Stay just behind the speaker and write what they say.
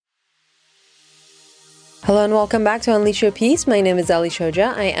Hello and welcome back to Unleash Your Peace. My name is Ali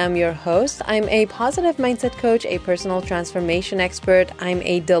Shoja. I am your host. I'm a positive mindset coach, a personal transformation expert. I'm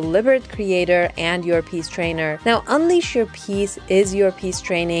a deliberate creator and your peace trainer. Now, Unleash Your Peace is your peace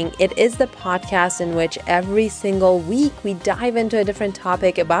training. It is the podcast in which every single week we dive into a different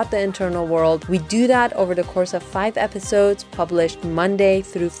topic about the internal world. We do that over the course of 5 episodes published Monday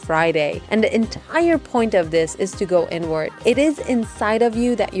through Friday. And the entire point of this is to go inward. It is inside of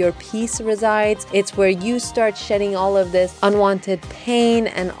you that your peace resides. It's where you start shedding all of this unwanted pain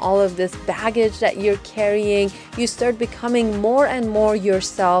and all of this baggage that you're carrying. You start becoming more and more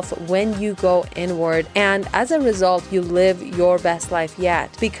yourself when you go inward. And as a result, you live your best life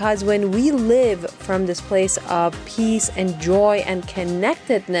yet. Because when we live from this place of peace and joy and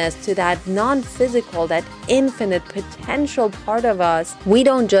connectedness to that non-physical, that infinite potential part of us, we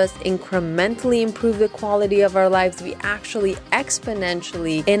don't just incrementally improve the quality of our lives, we actually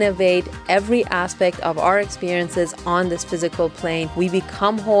exponentially innovate every aspect of our experiences on this physical plane. We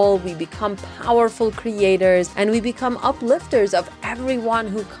become whole, we become powerful creators, and we become uplifters of everyone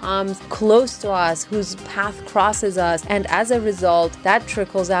who comes close to us, whose path crosses us. And as a result, that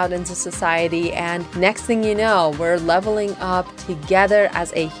trickles out into society. And next thing you know, we're leveling up together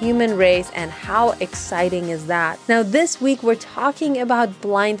as a human race. And how exciting is that? Now, this week, we're talking about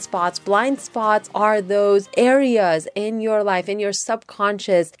blind spots. Blind spots are those areas in your life, in your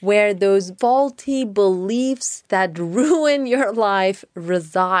subconscious, where those faulty beliefs that ruin your life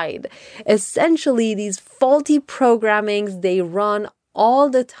reside. Essentially, these faulty programmings, they run all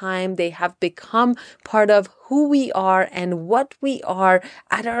the time. They have become part of who we are and what we are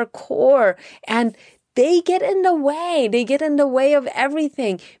at our core. And they get in the way. They get in the way of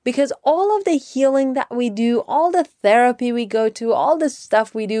everything, because all of the healing that we do, all the therapy we go to, all the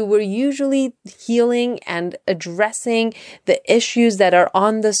stuff we do, we're usually healing and addressing the issues that are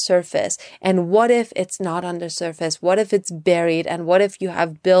on the surface. And what if it's not on the surface? What if it's buried? And what if you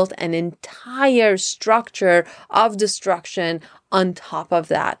have built an entire structure of destruction on top of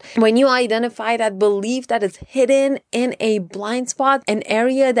that? When you identify that belief that is hidden in a blind spot, an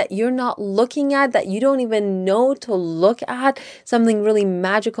area that you're not looking at, that you don't even know to look at, something really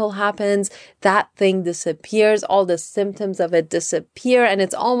magical happens. That thing disappears. All the symptoms of it disappear. And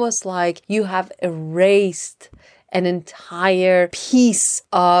it's almost like you have erased an entire piece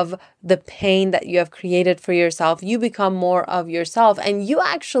of the pain that you have created for yourself. You become more of yourself, and you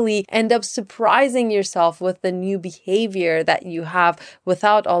actually end up surprising yourself with the new behavior that you have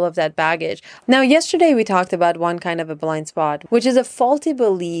without all of that baggage. Now, yesterday we talked about one kind of a blind spot, which is a faulty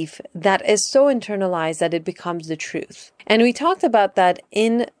belief that is so internalized that it becomes the truth. And we talked about that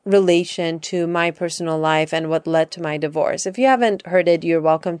in relation to my personal life and what led to my divorce. If you haven't heard it, you're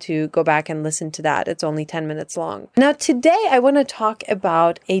welcome to go back and listen to that. It's only 10 minutes long. Now, today I want to talk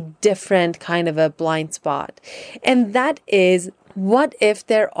about a different kind of a blind spot. And that is, what if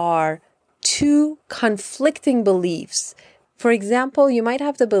there are two conflicting beliefs? For example, you might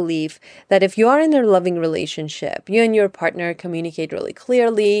have the belief that if you are in a loving relationship, you and your partner communicate really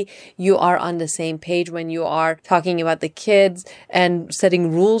clearly, you are on the same page when you are talking about the kids and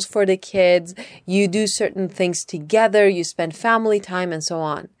setting rules for the kids, you do certain things together, you spend family time and so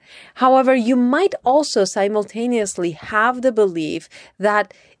on. However, you might also simultaneously have the belief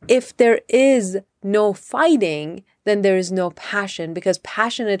that if there is no fighting, then there is no passion, because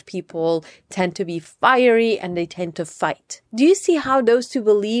passionate people tend to be fiery and they tend to fight. Do you see how those two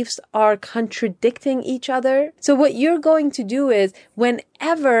beliefs are contradicting each other? So what you're going to do is,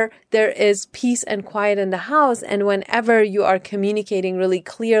 whenever there is peace and quiet in the house, and whenever you are communicating really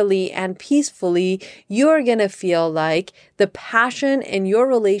clearly and peacefully, you're going to feel like the passion in your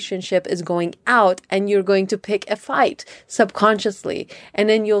relationship is going out, and you're going to pick a fight subconsciously. And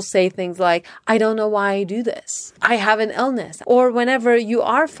then you'll say things like, I don't know why I do this. I have an illness. Or whenever you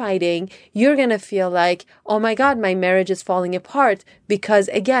are fighting, you're going to feel like, oh my God, my marriage is falling apart, because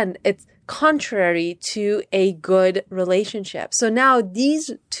again, it's contrary to a good relationship. So now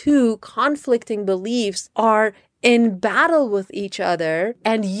these two conflicting beliefs are in battle with each other,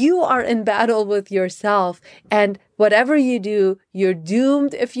 and you are in battle with yourself. And whatever you do, you're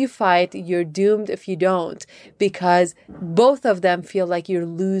doomed if you fight, you're doomed if you don't, because both of them feel like you're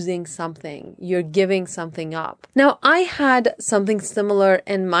losing something, you're giving something up. Now, I had something similar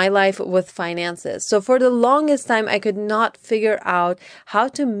in my life with finances. So for the longest time, I could not figure out how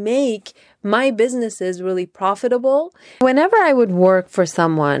to make my businesses really profitable. Whenever I would work for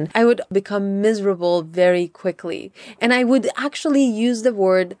someone, I would become miserable very quickly. And I would actually use the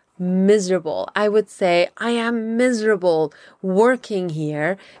word miserable. I would say, I am miserable working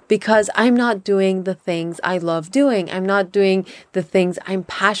here because I'm not doing the things I love doing. I'm not doing the things I'm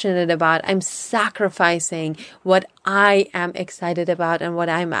passionate about. I'm sacrificing what I am excited about and what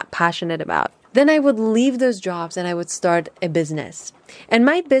I'm passionate about. Then I would leave those jobs and I would start a business. And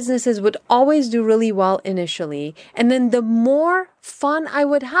my businesses would always do really well initially. And then the more fun I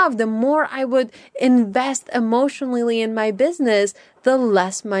would have, the more I would invest emotionally in my business, the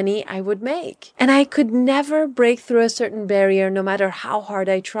less money I would make. And I could never break through a certain barrier no matter how hard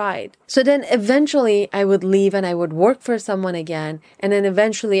I tried. So then eventually I would leave and I would work for someone again. And then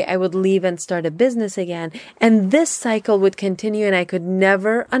eventually I would leave and start a business again. And this cycle would continue and I could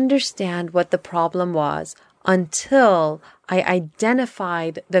never understand what the problem was until I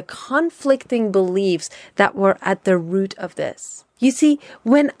identified the conflicting beliefs that were at the root of this. You see,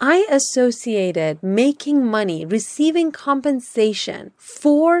 when I associated making money, receiving compensation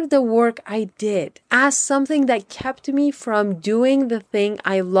for the work I did as something that kept me from doing the thing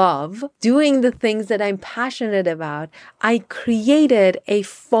I love, doing the things that I'm passionate about, I created a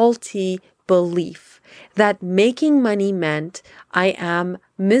faulty belief that making money meant I am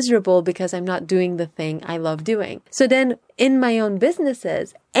miserable because I'm not doing the thing I love doing. So then in my own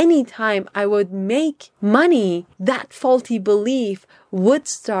businesses, anytime I would make money, that faulty belief would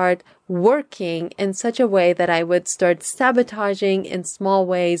start working in such a way that I would start sabotaging in small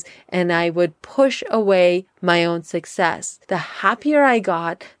ways and I would push away my own success. The happier I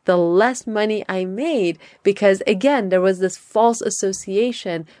got, the less money I made because again, there was this false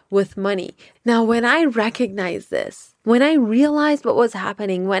association with money. Now, when I recognized this, when I realized what was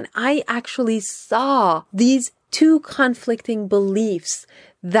happening, when I actually saw these two conflicting beliefs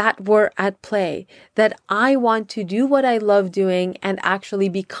that were at play, that I want to do what I love doing and actually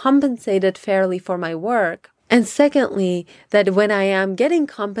be compensated fairly for my work. And secondly, that when I am getting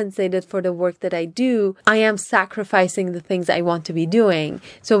compensated for the work that I do, I am sacrificing the things I want to be doing.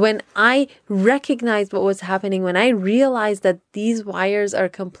 So when I recognized what was happening, when I realized that these wires are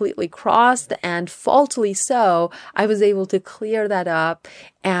completely crossed and faultily so, I was able to clear that up.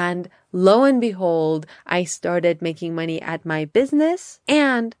 And lo and behold, I started making money at my business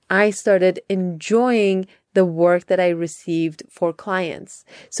and I started enjoying the work that I received for clients.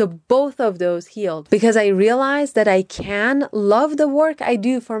 So both of those healed because I realized that I can love the work I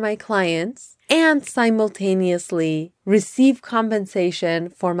do for my clients and simultaneously receive compensation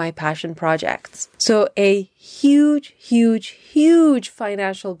for my passion projects. So a huge, huge, huge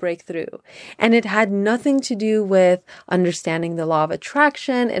financial breakthrough. And it had nothing to do with understanding the law of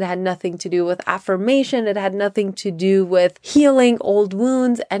attraction. It had nothing to do with affirmation. It had nothing to do with healing old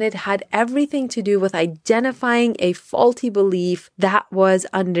wounds. And it had everything to do with identifying a faulty belief that was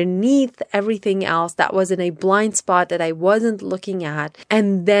underneath everything else, that was in a blind spot that I wasn't looking at,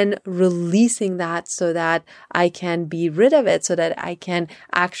 and then releasing that so that I can be rid of it, so that I can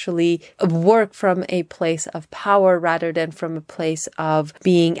actually work from a place of power rather than from a place of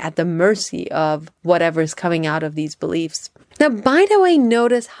being at the mercy of whatever's coming out of these beliefs. Now, by the way,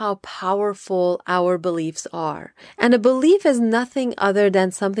 notice how powerful our beliefs are. And a belief is nothing other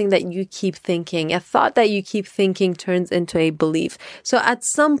than something that you keep thinking. A thought that you keep thinking turns into a belief. So at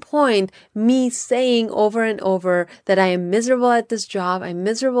some point, me saying over and over that I am miserable at this job, I'm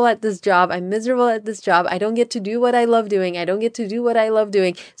miserable at this job, I'm miserable at this job, I don't get to do what I love doing, I don't get to do what I love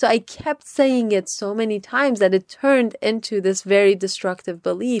doing. So I kept saying it so many times that it turned into this very destructive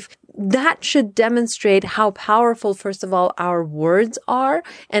belief. That should demonstrate how powerful, first of all, our words are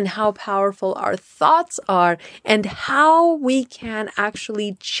and how powerful our thoughts are and how we can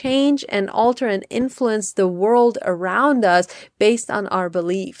actually change and alter and influence the world around us based on our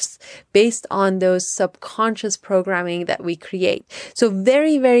beliefs, based on those subconscious programming that we create. So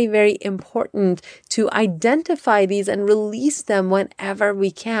very, very, very important to identify these and release them whenever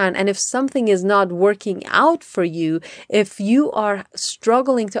we can. And if something is not working out for you, if you are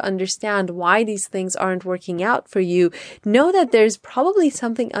struggling to understand why these things aren't working out for you, know that there's probably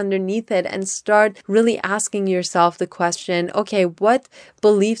something underneath it and start really asking yourself the question, okay, what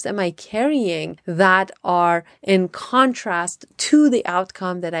beliefs am I carrying that are in contrast to the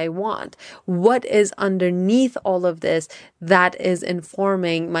outcome that I want? What is underneath all of this that is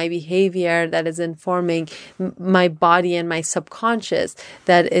informing my behavior, that is informing my body and my subconscious,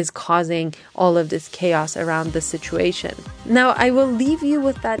 that is causing all of this chaos around the situation? Now, I will leave you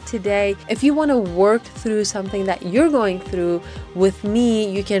with that today. If you want to work through something that you're going through with me,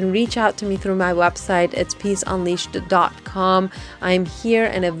 you can reach out to me through my website. It's peaceunleashed.com. I'm here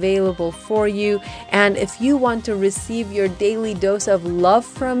and available for you. And if you want to receive your daily dose of love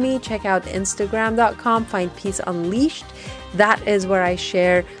from me, check out Instagram.com, find Peace Unleashed. That is where I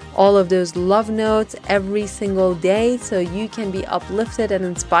share all of those love notes every single day so you can be uplifted and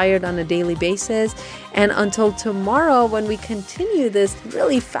inspired on a daily basis. And until tomorrow, when we continue this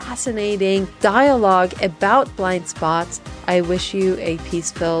really fascinating dialogue about blind spots, I wish you a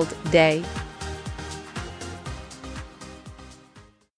peace-filled day.